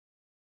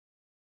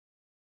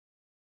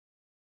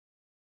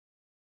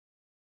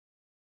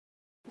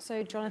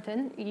So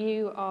Jonathan,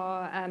 you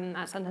are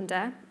at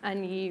Santander,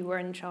 and you were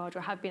in charge,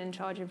 or have been in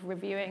charge, of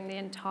reviewing the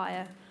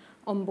entire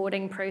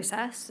onboarding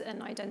process and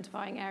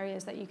identifying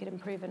areas that you could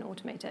improve and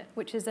automate it,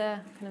 which is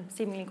a kind of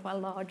seemingly quite a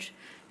large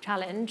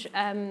challenge.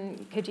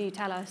 Could you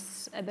tell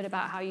us a bit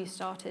about how you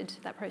started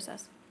that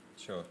process?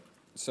 Sure.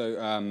 So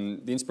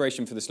the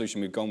inspiration for the solution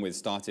we've gone with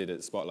started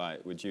at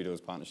Spotlight with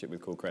Judill's partnership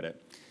with Call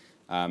Credit.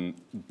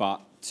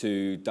 But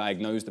to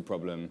diagnose the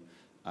problem,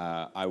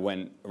 I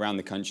went around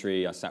the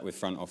country, I sat with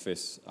front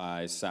office,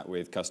 I sat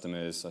with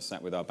customers, I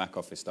sat with our back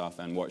office staff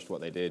and watched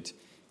what they did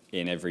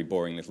in every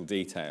boring little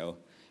detail,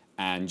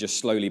 and just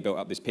slowly built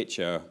up this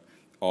picture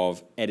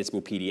of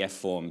editable PDF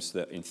forms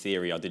that in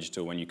theory are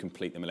digital when you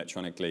complete them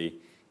electronically,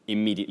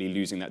 immediately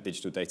losing that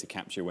digital data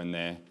capture when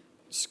they're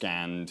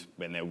scanned,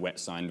 when they're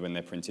wet signed, when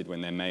they're printed, when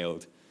they're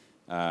mailed.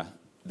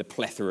 The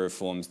plethora of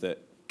forms that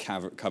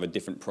cover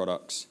different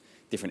products,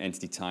 different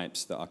entity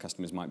types that our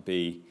customers might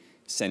be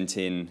sent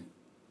in.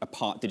 A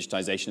part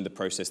digitization of the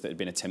process that had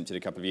been attempted a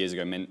couple of years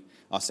ago meant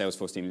our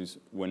Salesforce teams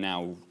were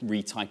now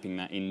retyping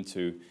that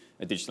into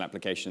a digital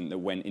application that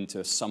went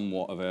into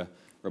somewhat of a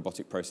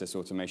robotic process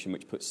automation,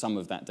 which put some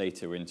of that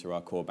data into our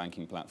core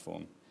banking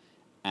platform.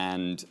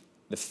 And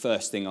the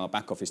first thing our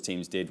back office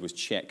teams did was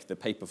check the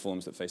paper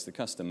forms that face the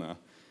customer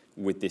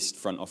with this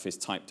front office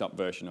typed up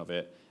version of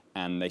it.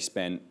 And they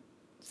spent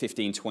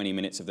 15, 20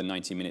 minutes of the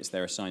 90 minutes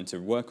they're assigned to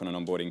work on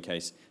an onboarding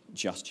case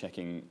just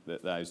checking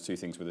that those two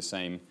things were the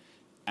same.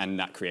 And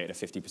that created a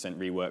 50%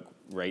 rework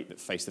rate that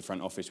faced the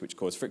front office, which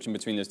caused friction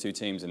between those two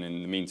teams. And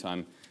in the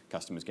meantime,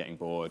 customers getting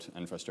bored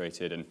and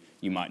frustrated, and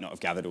you might not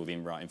have gathered all the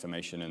right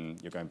information, and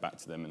you're going back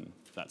to them, and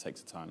that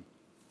takes time.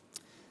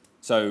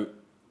 So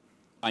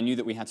I knew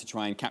that we had to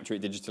try and capture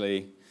it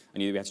digitally. I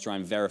knew that we had to try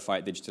and verify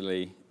it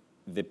digitally.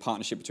 The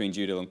partnership between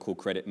Judill and Call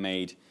Credit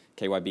made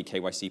KYB,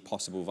 KYC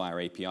possible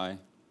via API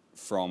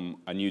from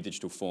a new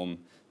digital form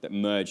that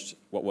merged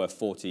what were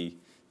 40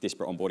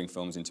 disparate onboarding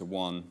forms into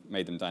one,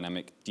 made them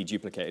dynamic,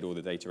 deduplicated all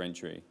the data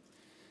entry.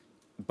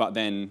 But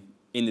then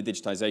in the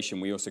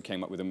digitization, we also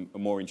came up with a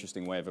more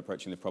interesting way of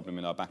approaching the problem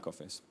in our back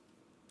office,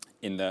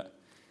 in that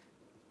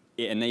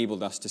it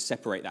enabled us to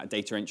separate that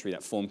data entry,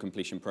 that form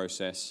completion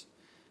process,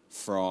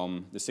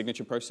 from the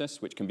signature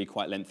process, which can be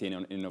quite lengthy in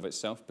and of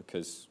itself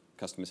because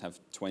customers have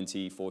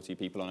 20, 40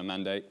 people on a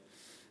mandate,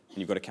 and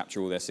you've got to capture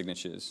all their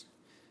signatures.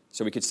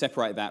 So we could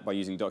separate that by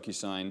using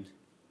DocuSign.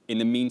 In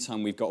the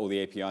meantime, we've got all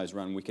the APIs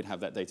run. We could have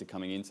that data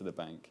coming into the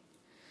bank.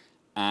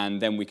 And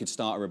then we could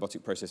start a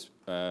robotic process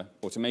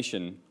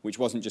automation, which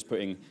wasn't just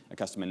putting a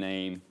customer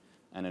name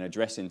and an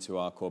address into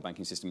our core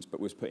banking systems, but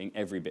was putting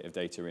every bit of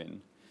data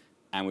in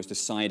and was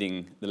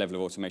deciding the level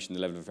of automation, the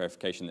level of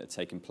verification that had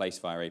taken place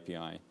via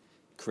API,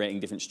 creating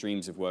different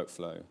streams of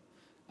workflow,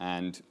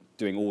 and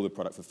doing all the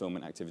product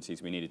fulfillment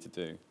activities we needed to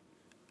do.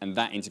 And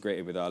that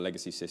integrated with our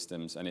legacy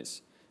systems, and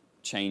it's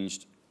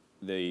changed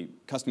the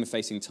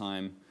customer-facing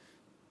time.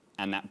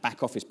 And that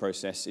back office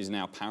process is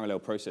now a parallel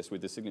process with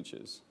the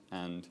signatures.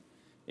 And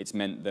it's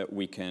meant that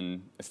we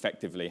can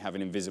effectively have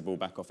an invisible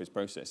back office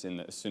process in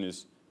that as soon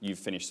as you've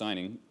finished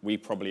signing, we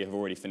probably have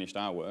already finished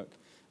our work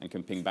and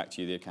can ping back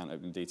to you the account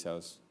opening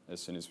details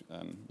as soon as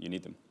you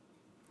need them.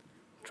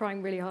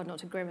 Trying really hard not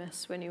to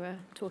grimace when you were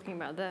talking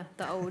about the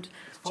old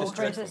Just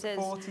processes.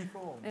 40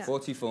 forms. Yeah.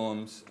 40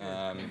 forms,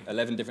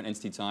 11 different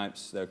entity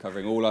types. They're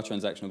covering all our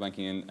transactional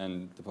banking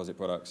and deposit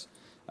products.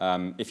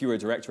 If you were a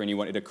director and you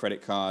wanted a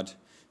credit card,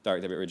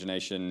 direct debit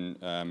origination,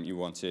 you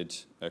wanted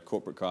a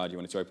corporate card, you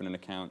wanted to open an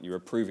account, you were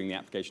approving the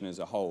application as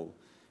a whole,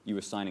 you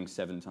were signing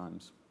 7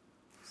 times.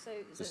 So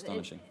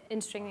astonishing.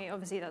 Interestingly,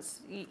 obviously,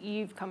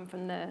 you've come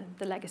from the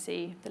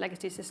legacy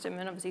system,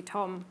 and obviously,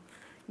 Tom,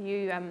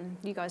 you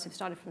guys have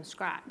started from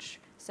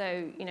scratch.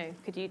 So,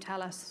 could you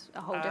tell us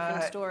a whole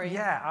different story?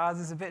 Yeah, ours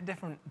is a bit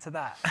different to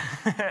that.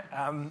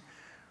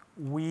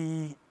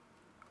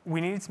 We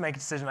needed to make a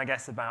decision, I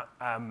guess, about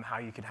how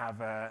you could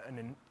have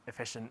an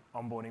efficient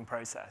onboarding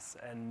process.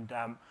 And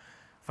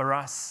for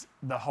us,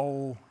 the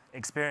whole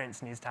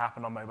experience needs to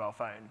happen on mobile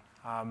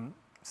phone.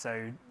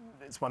 So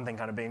it's one thing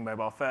kind of being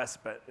mobile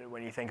first, but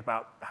when you think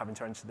about having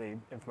to enter the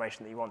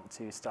information that you want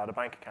to start a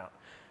bank account,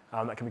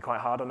 that can be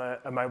quite hard on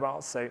a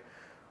mobile. So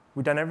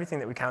we've done everything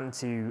that we can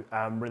to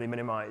really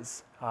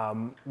minimize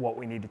what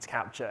we needed to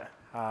capture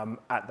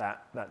at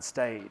that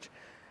stage.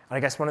 And I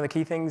guess one of the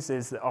key things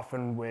is that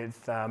often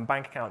with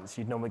bank accounts,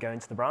 you'd normally go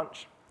into the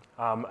branch.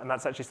 And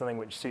that's actually something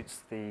which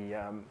suits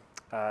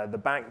the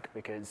bank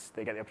because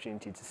they get the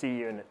opportunity to see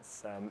you, and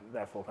it's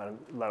therefore kind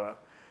of lower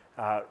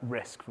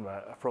risk from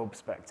a fraud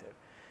perspective.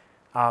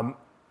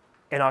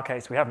 In our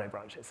case, we have no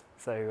branches,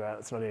 so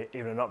it's not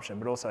even an option.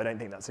 But also, I don't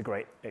think that's a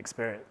great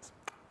experience.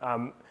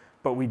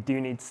 But we do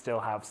need to still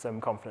have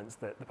some confidence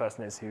that the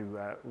person is who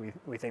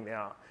we think they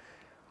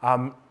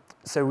are.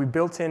 So we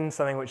built in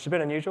something which is a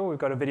bit unusual. We've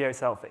got a video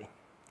selfie.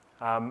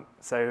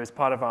 So as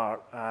part of our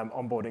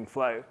onboarding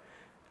flow,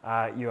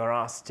 you are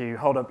asked to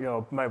hold up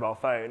your mobile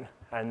phone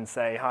and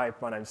say, "Hi,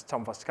 my name's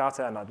Tom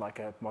Foster-Carter, and I'd like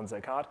a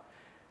Monzo card."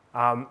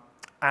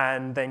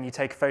 And then you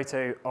take a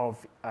photo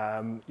of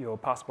your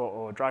passport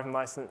or driving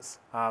license,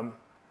 and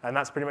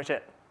that's pretty much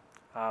it.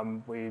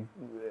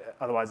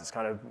 Otherwise, it's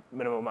kind of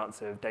minimal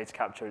amounts of data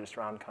capture just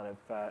around kind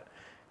of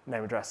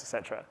name, address,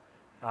 etc.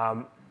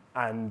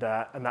 And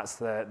that's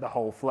the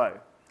whole flow.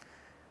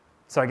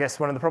 So I guess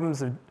one of the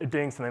problems of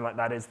doing something like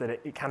that is that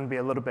it can be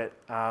a little bit,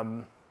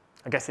 I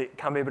guess it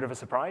can be a bit of a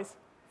surprise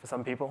for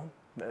some people.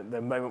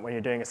 The moment when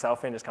you're doing a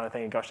selfie and just kind of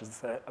thinking, gosh,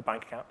 it's a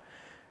bank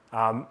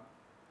account.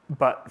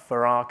 But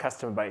for our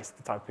customer base,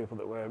 the type of people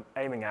that we're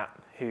aiming at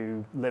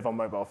who live on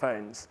mobile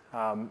phones,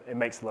 it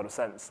makes a lot of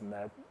sense.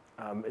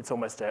 And it's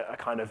almost a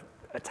kind of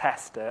a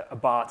test, a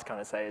bar to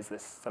kind of say, is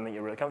this something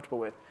you're really comfortable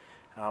with?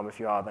 If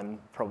you are, then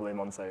probably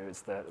Monzo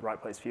is the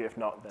right place for you. If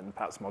not, then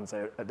perhaps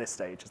Monzo at this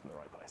stage isn't the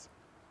right place.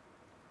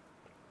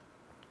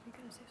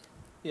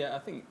 Yeah, I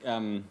think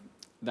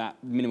that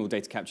minimal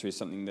data capture is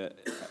something that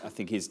I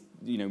think is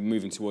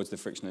moving towards the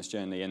frictionless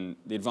journey. And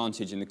the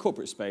advantage in the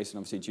corporate space, and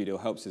obviously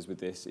Judeal helps us with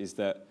this, is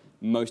that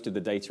most of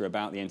the data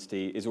about the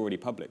entity is already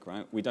public,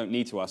 right? We don't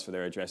need to ask for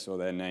their address or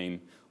their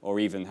name or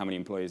even how many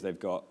employees they've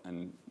got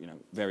and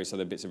various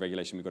other bits of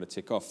regulation we've got to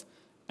tick off.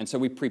 And so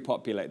we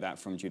pre-populate that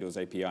from Judeal's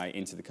API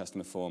into the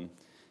customer form.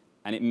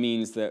 And it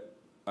means that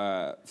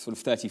sort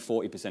of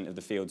 30–40% of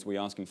the fields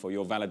we're asking for,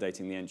 you're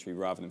validating the entry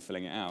rather than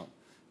filling it out.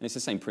 And it's the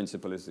same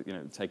principle as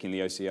taking the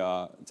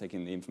OCR,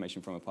 taking the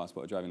information from a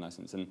passport or driving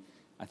license. And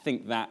I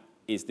think that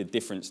is the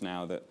difference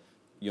now, that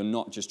you're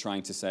not just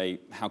trying to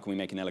say, how can we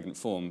make an elegant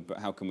form, but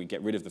how can we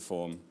get rid of the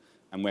form,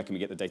 and where can we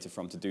get the data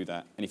from to do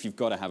that? And if you've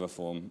got to have a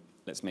form,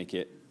 let's make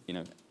it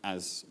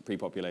as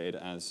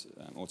pre-populated, as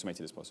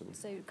automated as possible.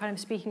 So kind of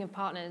speaking of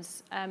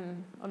partners,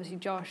 obviously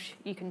Josh,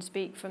 you can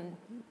speak from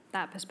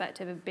that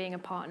perspective of being a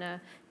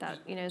partner that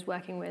is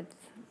working with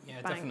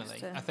Yeah, banks.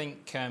 Definitely. I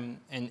think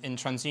in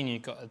TransUnion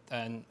you've got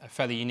a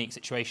fairly unique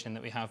situation in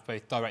that we have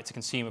both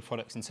direct-to-consumer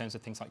products in terms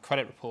of things like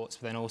credit reports,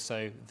 but then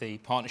also the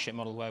partnership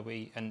model where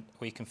we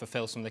can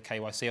fulfil some of the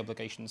KYC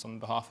obligations on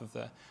behalf of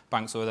the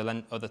banks or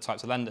other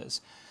types of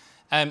lenders.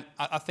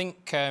 I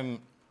think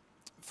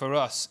for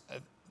us,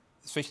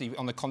 especially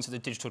on the concept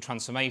of digital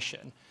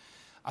transformation,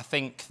 I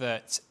think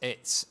that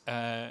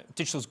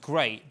digital's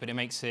great, but it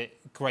makes it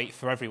great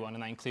for everyone,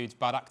 and that includes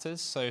bad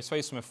actors. So I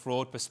suppose from a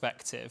fraud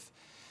perspective,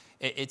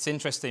 it's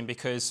interesting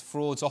because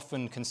fraud's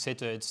often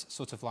considered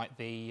sort of like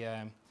the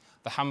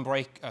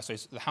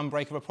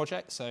handbrake of a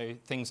project. So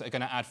things that are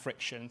going to add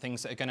friction,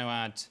 things that are going to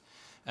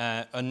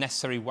add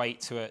unnecessary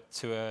weight to an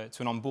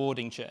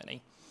onboarding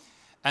journey.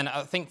 And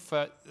I think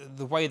for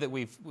the way that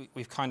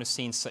we've kind of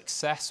seen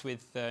success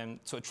with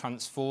sort of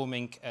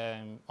transforming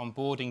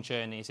onboarding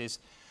journeys is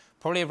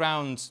probably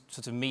around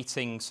sort of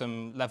meeting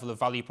some level of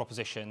value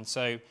proposition.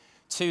 So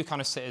two kind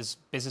of sit as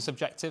business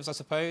objectives, I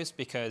suppose,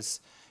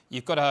 because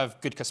you've got to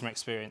have good customer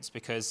experience,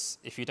 because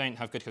if you don't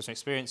have good customer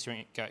experience, you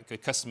won't get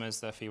good customers,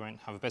 therefore you won't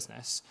have a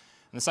business.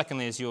 And the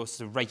secondly is your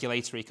sort of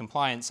regulatory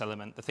compliance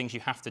element, the things you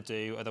have to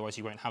do, otherwise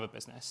you won't have a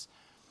business.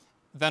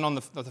 Then on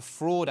the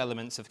fraud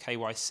elements of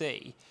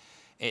KYC,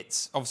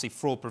 it's obviously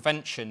fraud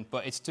prevention,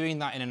 but it's doing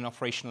that in an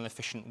operational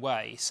efficient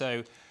way.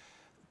 So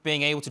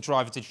being able to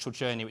drive a digital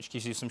journey which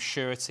gives you some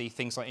surety,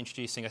 things like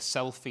introducing a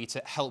selfie to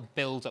help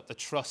build up the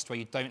trust where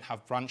you don't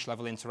have branch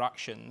level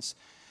interactions.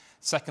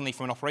 Secondly,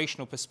 from an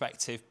operational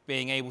perspective,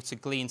 being able to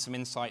glean some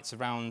insights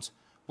around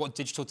what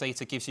digital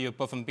data gives you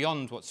above and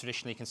beyond what's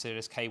traditionally considered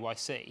as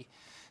KYC.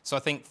 So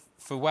I think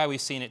for where we've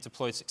seen it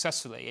deployed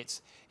successfully,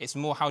 it's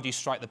more how do you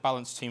strike the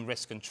balance between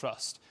risk and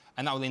trust.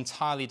 And that will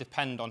entirely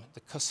depend on the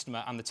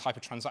customer and the type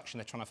of transaction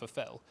they're trying to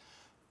fulfill.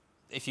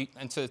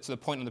 And to the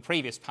point on the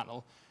previous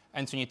panel,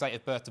 entering your date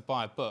of birth to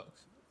buy a book,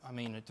 I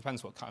mean, it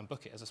depends what kind of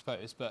book it is, I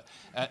suppose. But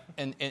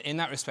in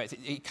that respect,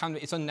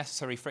 it's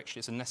unnecessary friction.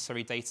 It's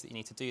unnecessary data that you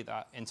need to do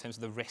that in terms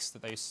of the risk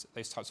that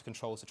those types of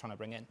controls are trying to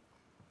bring in.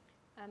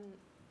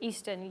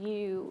 Easton,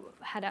 you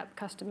head up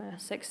customer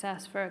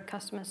success for a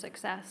customer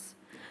success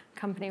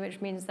company,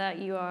 which means that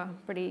you are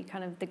pretty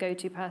kind of the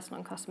go-to person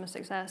on customer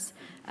success.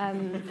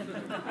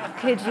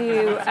 Could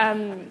you,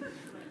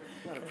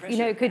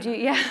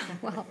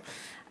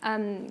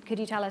 could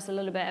you tell us a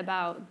little bit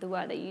about the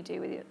work that you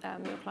do with your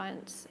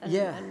clients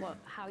and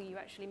how you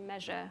actually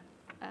measure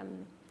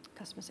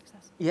customer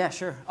success? Yeah,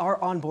 sure. Our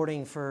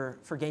onboarding for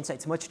Gainsight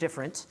is much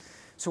different.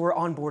 So we're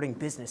onboarding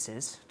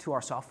businesses to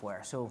our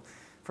software. So,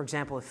 for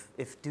example,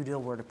 if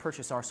Judeal were to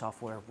purchase our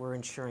software, we're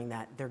ensuring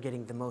that they're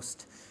getting the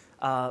most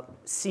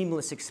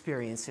seamless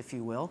experience, if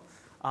you will,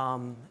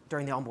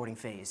 during the onboarding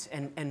phase.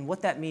 And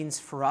what that means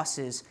for us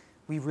is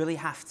we really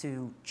have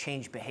to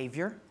change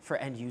behavior for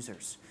end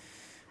users.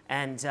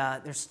 And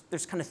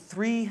there's kind of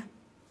three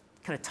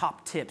kind of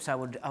top tips I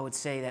would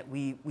say that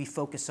we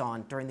focus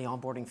on during the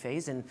onboarding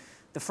phase. And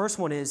the first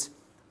one is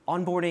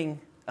onboarding.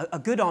 A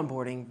good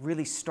onboarding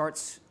really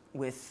starts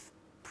with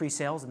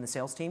pre-sales and the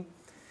sales team.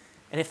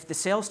 And if the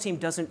sales team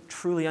doesn't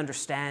truly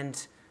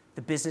understand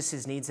the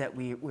business's needs that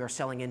we are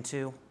selling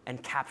into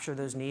and capture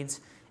those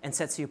needs and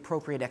sets the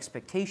appropriate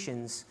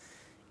expectations,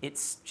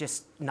 it's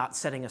just not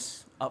setting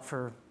us up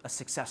for a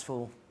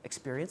successful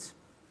experience.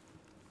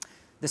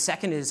 The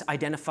second is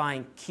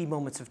identifying key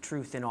moments of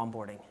truth in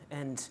onboarding.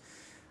 And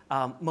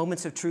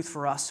moments of truth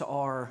for us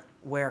are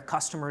where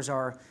customers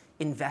are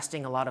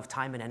investing a lot of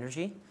time and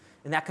energy.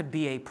 And that could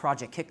be a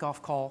project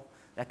kickoff call,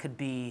 that could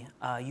be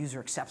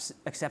user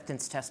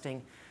acceptance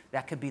testing,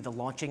 that could be the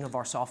launching of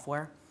our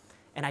software,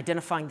 and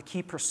identifying the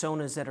key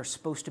personas that are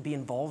supposed to be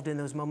involved in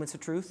those moments of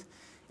truth,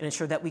 and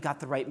ensure that we got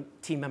the right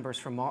team members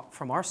from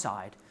our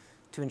side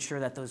to ensure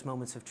that those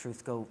moments of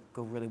truth go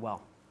really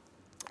well.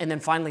 And then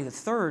finally, the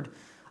third,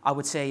 I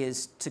would say,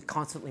 is to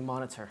constantly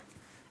monitor.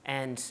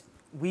 And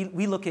we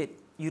look at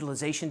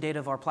utilization data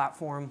of our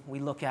platform. We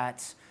look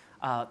at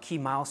key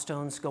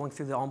milestones going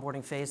through the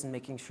onboarding phase and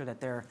making sure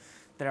that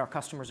our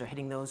customers are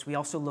hitting those. We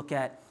also look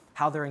at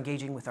how they're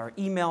engaging with our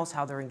emails,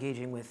 how they're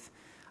engaging with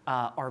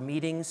our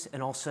meetings,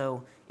 and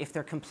also if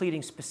they're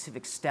completing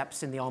specific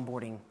steps in the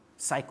onboarding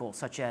cycle,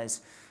 such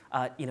as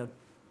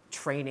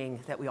training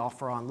that we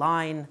offer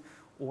online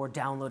or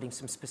downloading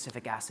some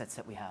specific assets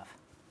that we have.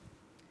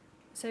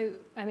 So,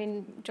 I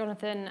mean,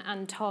 Jonathan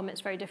and Tom,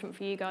 it's very different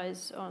for you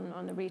guys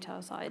on the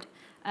retail side.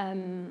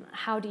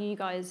 How do you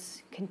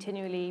guys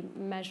continually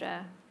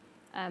measure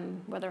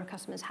whether a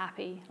customer's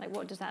happy? Like,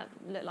 what does that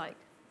look like?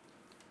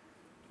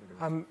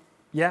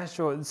 Yeah,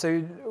 sure.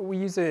 So we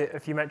use a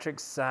few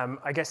metrics.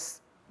 I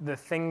guess the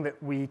thing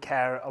that we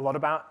care a lot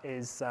about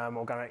is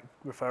organic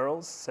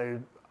referrals. So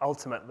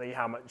ultimately,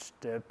 how much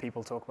do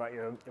people talk about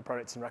your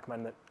products and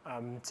recommend it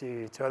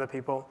to other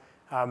people?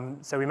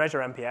 So we measure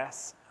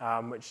NPS,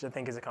 which I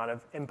think is a kind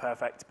of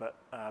imperfect but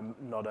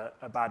not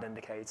a bad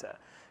indicator.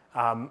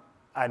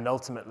 And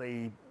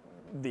ultimately,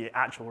 the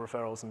actual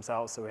referrals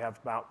themselves, so we have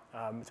about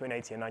between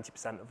 80 and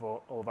 90% of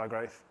all of our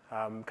growth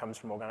comes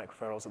from organic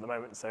referrals at the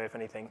moment. So if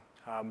anything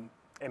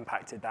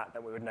impacted that,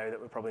 then we would know that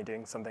we're probably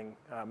doing something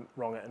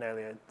wrong at an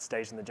earlier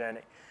stage in the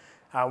journey.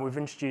 We've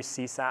introduced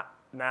CSAT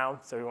now,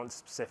 so we want to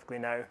specifically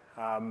know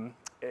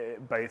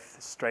both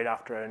straight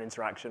after an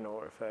interaction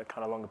or for a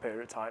kind of longer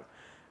period of time,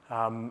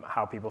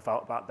 how people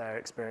felt about their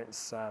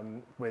experience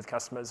with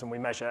customers. And we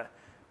measure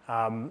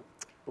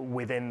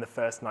within the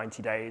first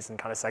 90 days and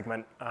kind of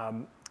segment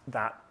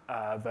that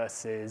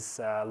versus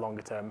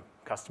longer term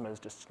customers,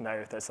 just to know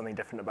if there's something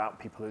different about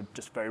people who've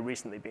just very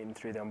recently been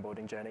through the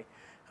onboarding journey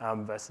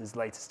versus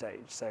later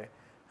stage. So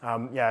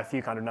yeah, a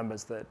few kind of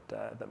numbers that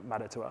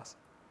matter to us.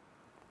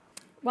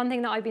 One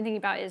thing that I've been thinking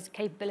about is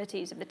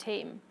capabilities of the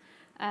team.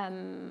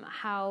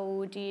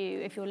 How do you,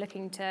 if you're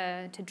looking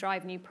to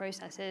drive new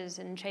processes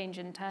and change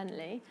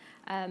internally,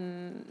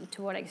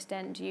 to what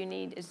extent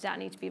does that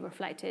need to be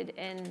reflected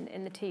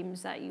in the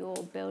teams that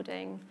you're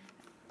building?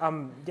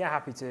 Yeah,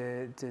 happy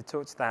to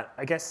talk to that.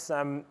 I guess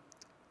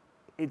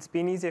it's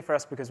been easier for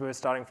us because we're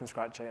starting from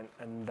scratch,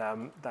 and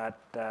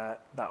that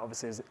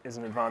obviously is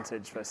an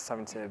advantage for us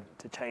having to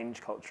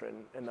change culture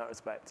in that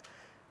respect.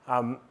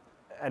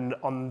 And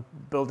on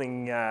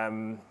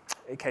building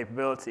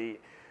capability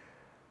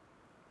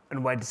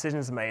and where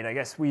decisions are made, I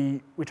guess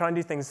we try and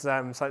do things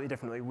slightly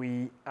differently.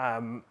 We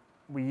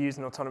use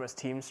an autonomous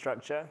team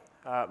structure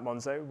at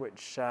Monzo,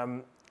 which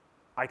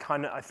I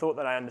thought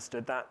that I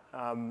understood that,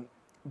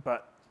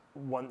 but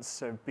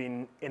once I've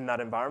been in that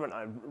environment,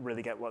 I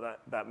really get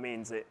what that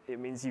means. It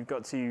means you've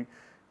got to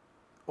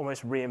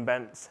almost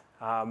reinvent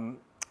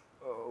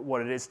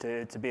what it is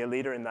to be a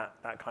leader in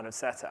that kind of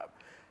setup.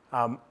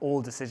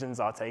 All decisions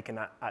are taken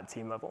at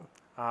team level,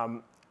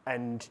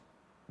 and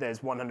there's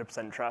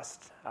 100%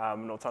 trust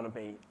and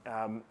autonomy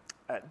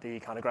at the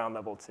kind of ground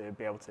level to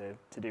be able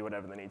to do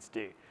whatever they need to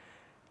do.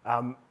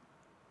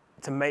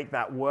 To make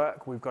that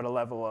work, we've got a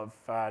level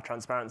of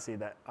transparency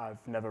that I've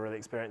never really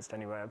experienced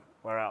anywhere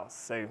else.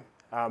 So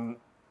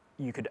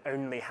you could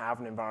only have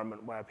an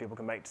environment where people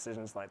can make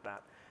decisions like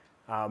that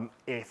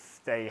if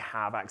they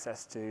have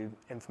access to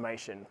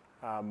information,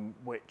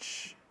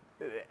 which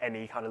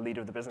any kind of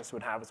leader of the business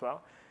would have as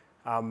well.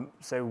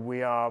 So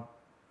we are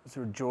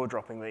sort of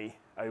jaw-droppingly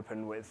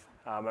open with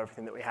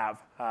everything that we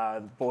have.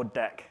 The board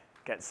deck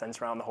gets sent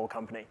around the whole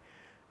company.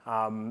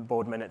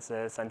 Board minutes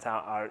are sent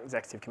out, our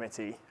executive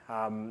committee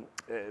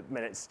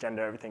minutes,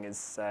 agenda, everything is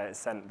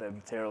sent, the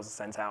materials are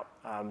sent out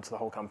to the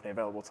whole company,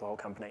 available to the whole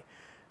company.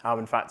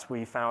 In fact,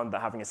 we found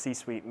that having a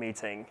C-suite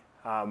meeting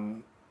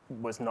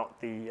was not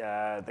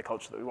the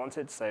culture that we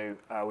wanted, so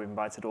we've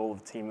invited all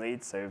of the team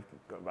leads, so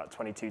we've got about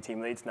 22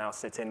 team leads now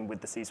sit in with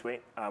the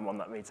C-suite on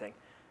that meeting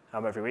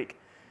every week.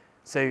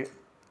 So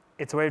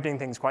it's a way of doing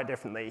things quite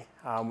differently,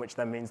 which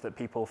then means that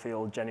people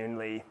feel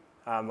genuinely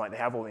like they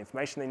have all the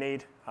information they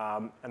need,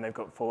 and they've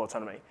got full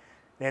autonomy.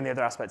 The only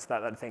other aspects of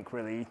that I think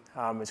really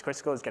is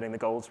critical is getting the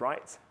goals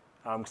right.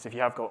 Because if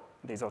you have got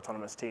these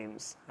autonomous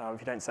teams, if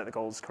you don't set the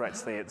goals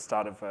correctly at the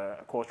start of a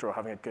quarter or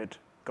having a good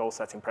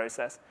goal-setting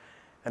process,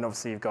 then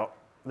obviously you've got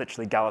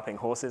literally galloping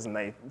horses and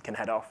they can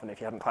head off. And if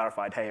you haven't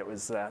clarified, hey, it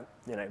was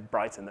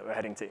Brighton that we're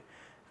heading to,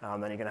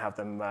 then you're going to have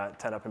them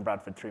turn up in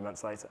Bradford 3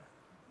 months later.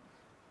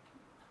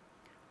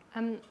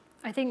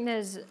 I think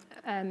there's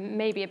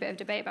maybe a bit of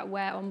debate about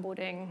where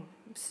onboarding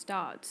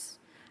starts.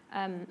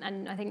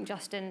 And I think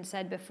Justin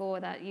said before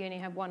that you only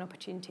have one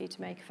opportunity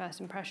to make a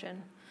first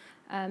impression.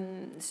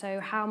 So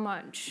how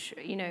much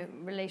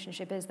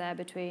relationship is there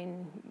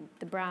between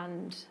the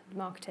brand,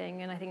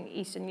 marketing, and I think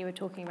Easton, you were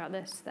talking about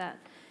this, that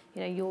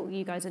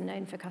you guys are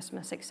known for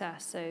customer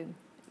success, so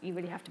you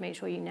really have to make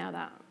sure you nail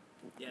that.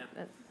 Yeah.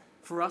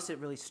 For us, it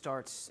really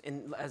starts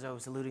as I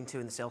was alluding to,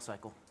 in the sales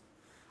cycle.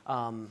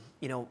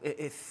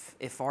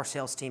 If our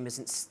sales team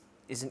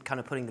isn't kind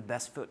of putting the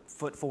best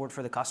foot forward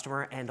for the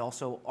customer and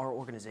also our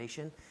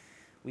organization,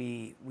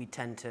 we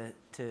tend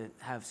to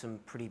have some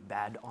pretty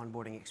bad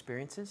onboarding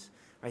experiences.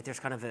 Right? There's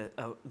kind of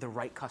the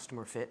right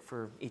customer fit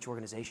for each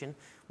organization.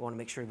 We want to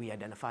make sure we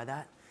identify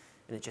that,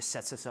 and it just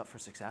sets us up for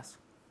success.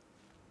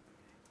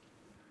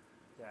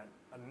 Yeah,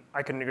 and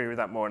I couldn't agree with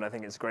that more, and I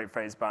think it's a great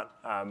phrase, but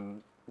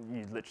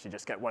you literally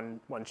just get one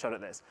shot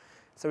at this.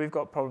 So we've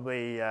got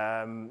probably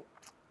 30%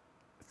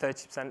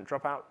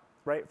 dropout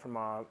rate from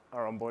our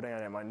onboarding. I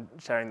don't mind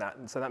sharing that.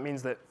 And so that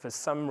means that for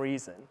some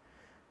reason,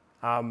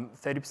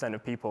 30%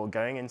 of people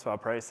going into our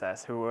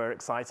process who were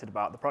excited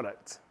about the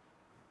product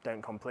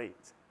don't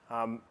complete.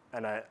 And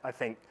I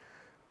think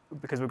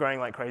because we're growing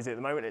like crazy at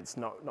the moment, it's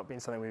not been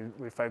something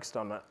we've focused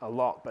on a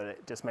lot, but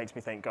it just makes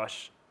me think,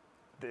 gosh,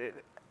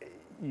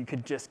 you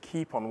could just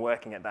keep on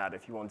working at that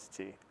if you wanted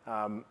to,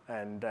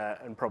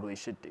 and probably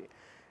should do.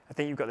 I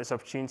think you've got this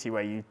opportunity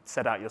where you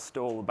set out your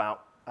stall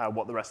about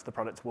what the rest of the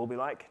product will be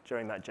like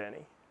during that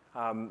journey.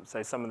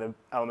 So some of the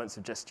elements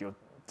of just your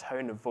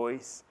tone of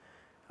voice,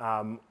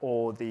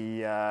 or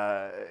the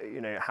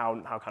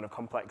how kind of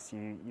complex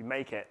you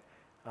make it,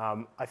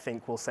 I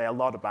think will say a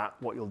lot about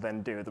what you'll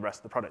then do with the rest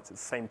of the product.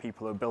 It's the same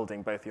people who are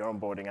building both your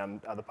onboarding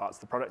and other parts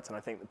of the product, and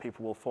I think that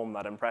people will form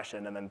that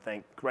impression and then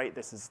think, great,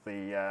 this is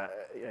the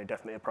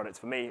definitely a product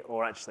for me,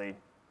 or actually,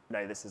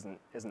 no, this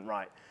isn't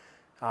right.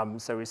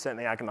 So we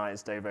certainly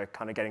agonized over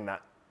kind of getting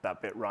that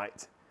bit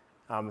right.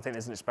 I think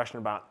there's an expression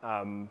about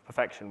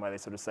perfection where they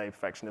sort of say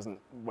perfection isn't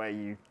where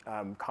you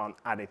can't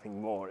add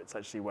anything more, it's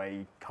actually where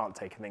you can't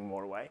take anything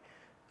more away.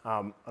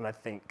 And I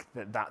think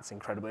that that's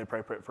incredibly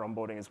appropriate for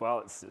onboarding as well.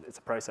 It's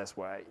a process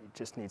where you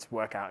just need to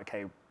work out,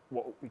 okay,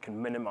 what we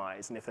can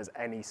minimize, and if there's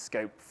any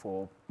scope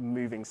for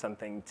moving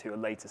something to a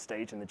later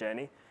stage in the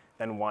journey,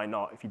 then why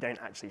not? If you don't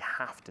actually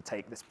have to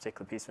take this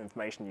particular piece of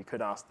information, you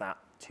could ask that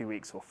 2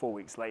 weeks or 4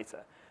 weeks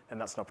later,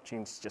 and that's an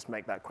opportunity to just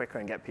make that quicker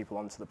and get people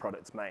onto the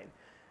product's main.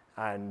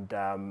 And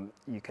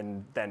you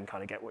can then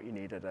kind of get what you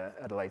need at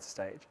a later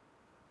stage.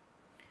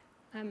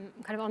 Kind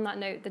of on that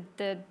note,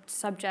 the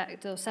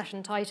subject or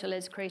session title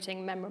is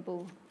creating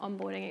memorable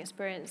onboarding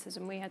experiences,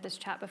 and we had this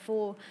chat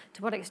before.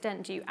 To what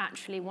extent do you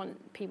actually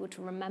want people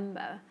to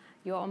remember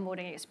your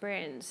onboarding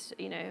experience?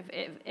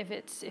 If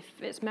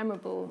it's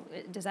memorable,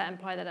 does that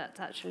imply that that's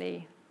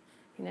actually,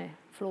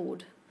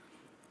 flawed?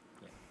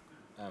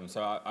 Yeah.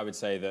 So I would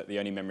say that the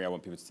only memory I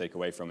want people to take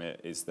away from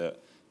it is that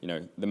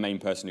the main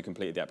person who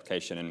completed the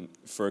application, and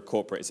for a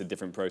corporate, it's a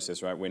different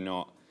process, right? We're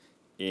not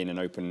in an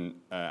open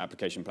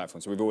application platform.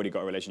 So we've already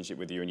got a relationship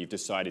with you, and you've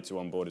decided to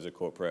onboard as a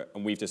corporate,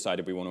 and we've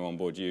decided we want to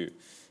onboard you,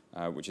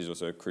 which is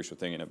also a crucial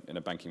thing in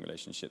a banking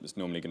relationship that's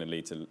normally going to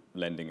lead to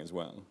lending as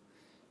well.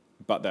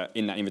 But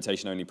in that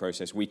invitation-only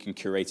process, we can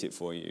curate it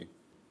for you,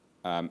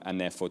 and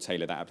therefore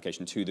tailor that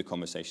application to the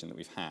conversation that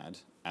we've had,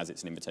 as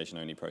it's an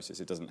invitation-only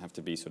process. It doesn't have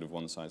to be sort of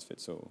one size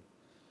fits all.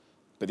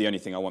 But the only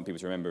thing I want people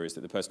to remember is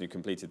that the person who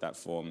completed that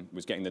form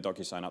was getting the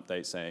DocuSign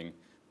update saying,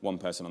 1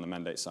 person on the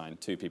mandate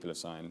signed, 2 people have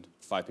signed,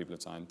 5 people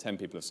have signed, 10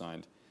 people have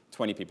signed,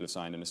 20 people have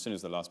signed, and as soon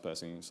as the last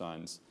person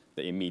signs,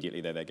 they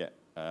immediately they get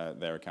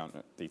their account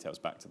details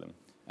back to them.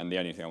 And the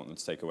only thing I want them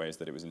to take away is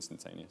that it was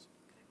instantaneous.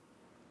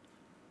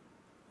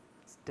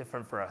 It's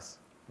different for us.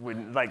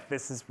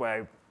 This is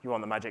where you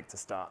want the magic to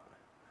start.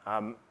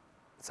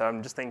 So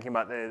I'm just thinking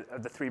about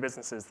the 3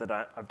 businesses that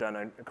I've done.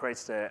 I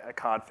created a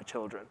card for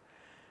children.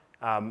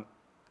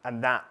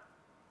 And that,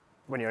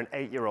 when you're an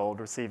 8-year-old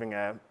receiving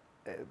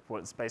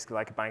what's basically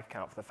like a bank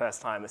account for the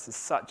first time, this is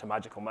such a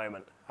magical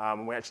moment.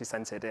 We actually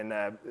sent it in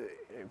the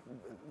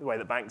way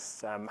that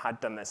banks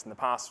had done this in the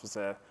past was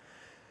a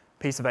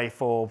piece of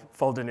A4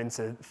 folded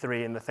into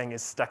 3, and the thing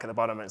is stuck at the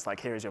bottom, and it's like,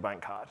 here is your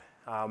bank card.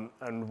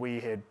 And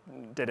we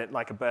did it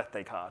like a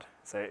birthday card.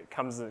 So it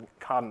comes as a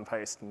card in the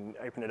post, and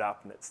open it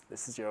up, and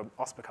this is your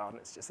OSPA card,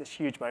 and it's just this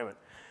huge moment.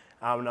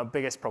 And our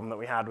biggest problem that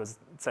we had was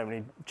so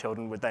many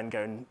children would then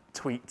go and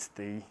tweet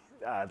the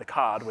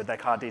card with their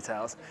card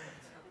details.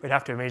 We'd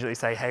have to immediately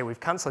say, hey, we've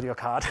cancelled your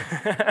card.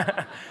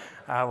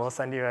 We'll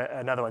send you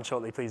another one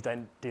shortly. Please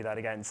don't do that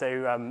again.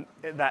 So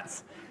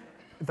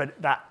but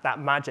that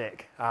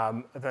magic.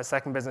 The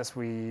second business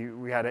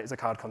we had it as a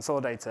card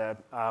consolidator,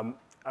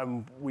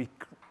 and we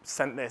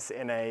sent this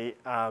in a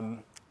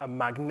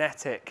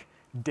magnetic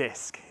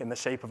disc in the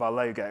shape of our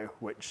logo,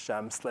 which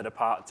slid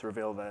apart to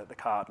reveal the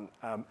card.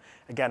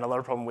 Again, a lot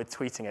of problem with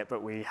tweeting it,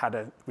 but we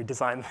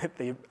designed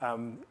the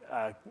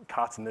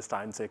carton this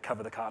time to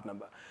cover the card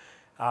number.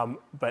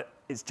 But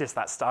it's just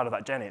that start of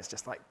that journey. It's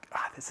just like,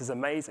 this is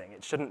amazing.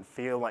 It shouldn't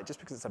feel like, just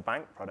because it's a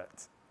bank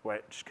product,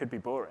 which could be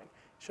boring,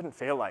 it shouldn't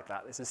feel like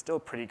that. This is still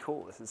pretty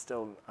cool. This is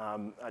still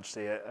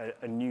actually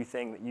a new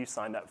thing that you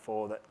signed up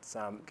for that's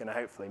going to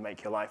hopefully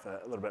make your life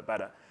a little bit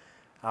better.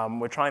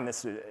 We're trying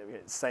this,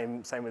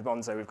 same with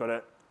Monzo. We've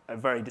got a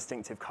very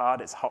distinctive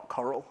card. It's hot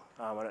coral.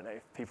 I don't know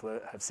if people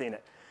have seen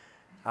it.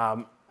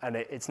 And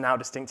it's now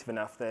distinctive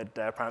enough that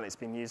apparently it's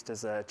been used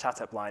as a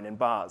chat-up line in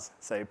bars.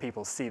 So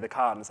people see the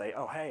card and say,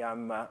 oh, hey,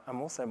 I'm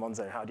also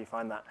Monzo. How do you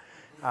find that?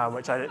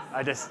 Which I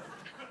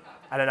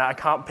don't know, I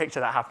can't picture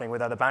that happening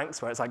with other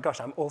banks where it's like,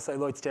 gosh, I'm also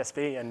Lloyds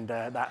TSB, and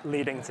that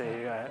leading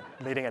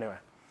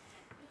anywhere.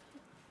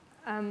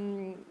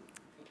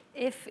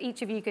 If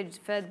each of you could,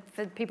 for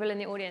people in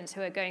the audience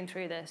who are going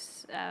through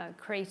this,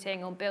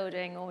 creating or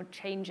building or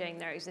changing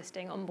their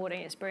existing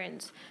onboarding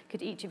experience,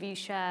 could each of you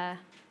share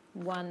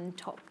one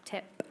top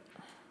tip?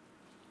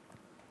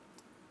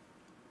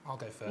 I'll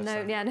go first.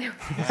 No, then. yeah, no.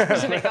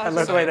 I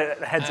love the way that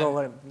the head's all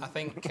in. I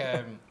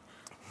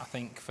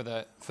think for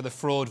the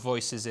fraud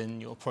voices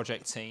in your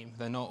project team,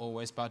 they're not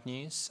always bad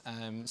news.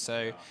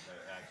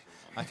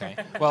 Okay.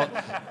 Well,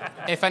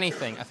 if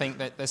anything, I think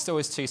that there's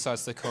always two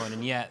sides to the coin,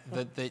 and yet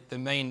the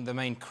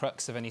main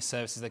crux of any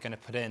services they're going to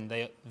put in,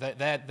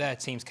 their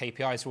team's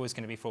KPIs are always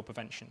going to be fraud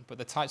prevention. But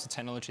the types of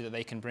technology that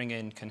they can bring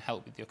in can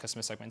help with your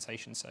customer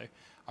segmentation. So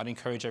I'd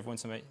encourage everyone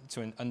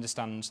to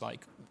understand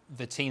like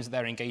the teams that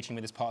they're engaging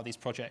with as part of these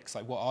projects.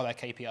 Like, what are their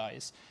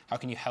KPIs? How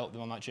can you help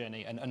them on that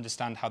journey, and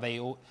understand how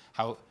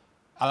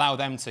allow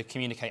them to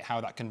communicate how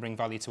that can bring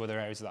value to other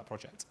areas of that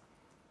project.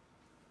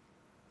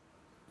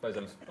 I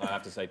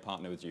have to say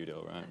partner with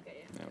Judo, right?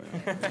 Okay,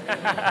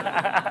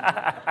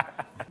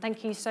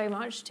 Thank you so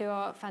much to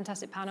our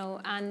fantastic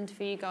panel, and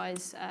for you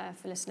guys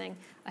for listening.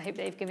 I hope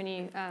they've given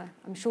you,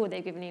 I'm sure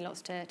they've given you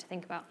lots to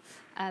think about.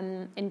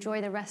 Enjoy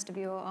the rest of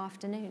your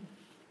afternoon.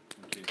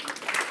 Thank you.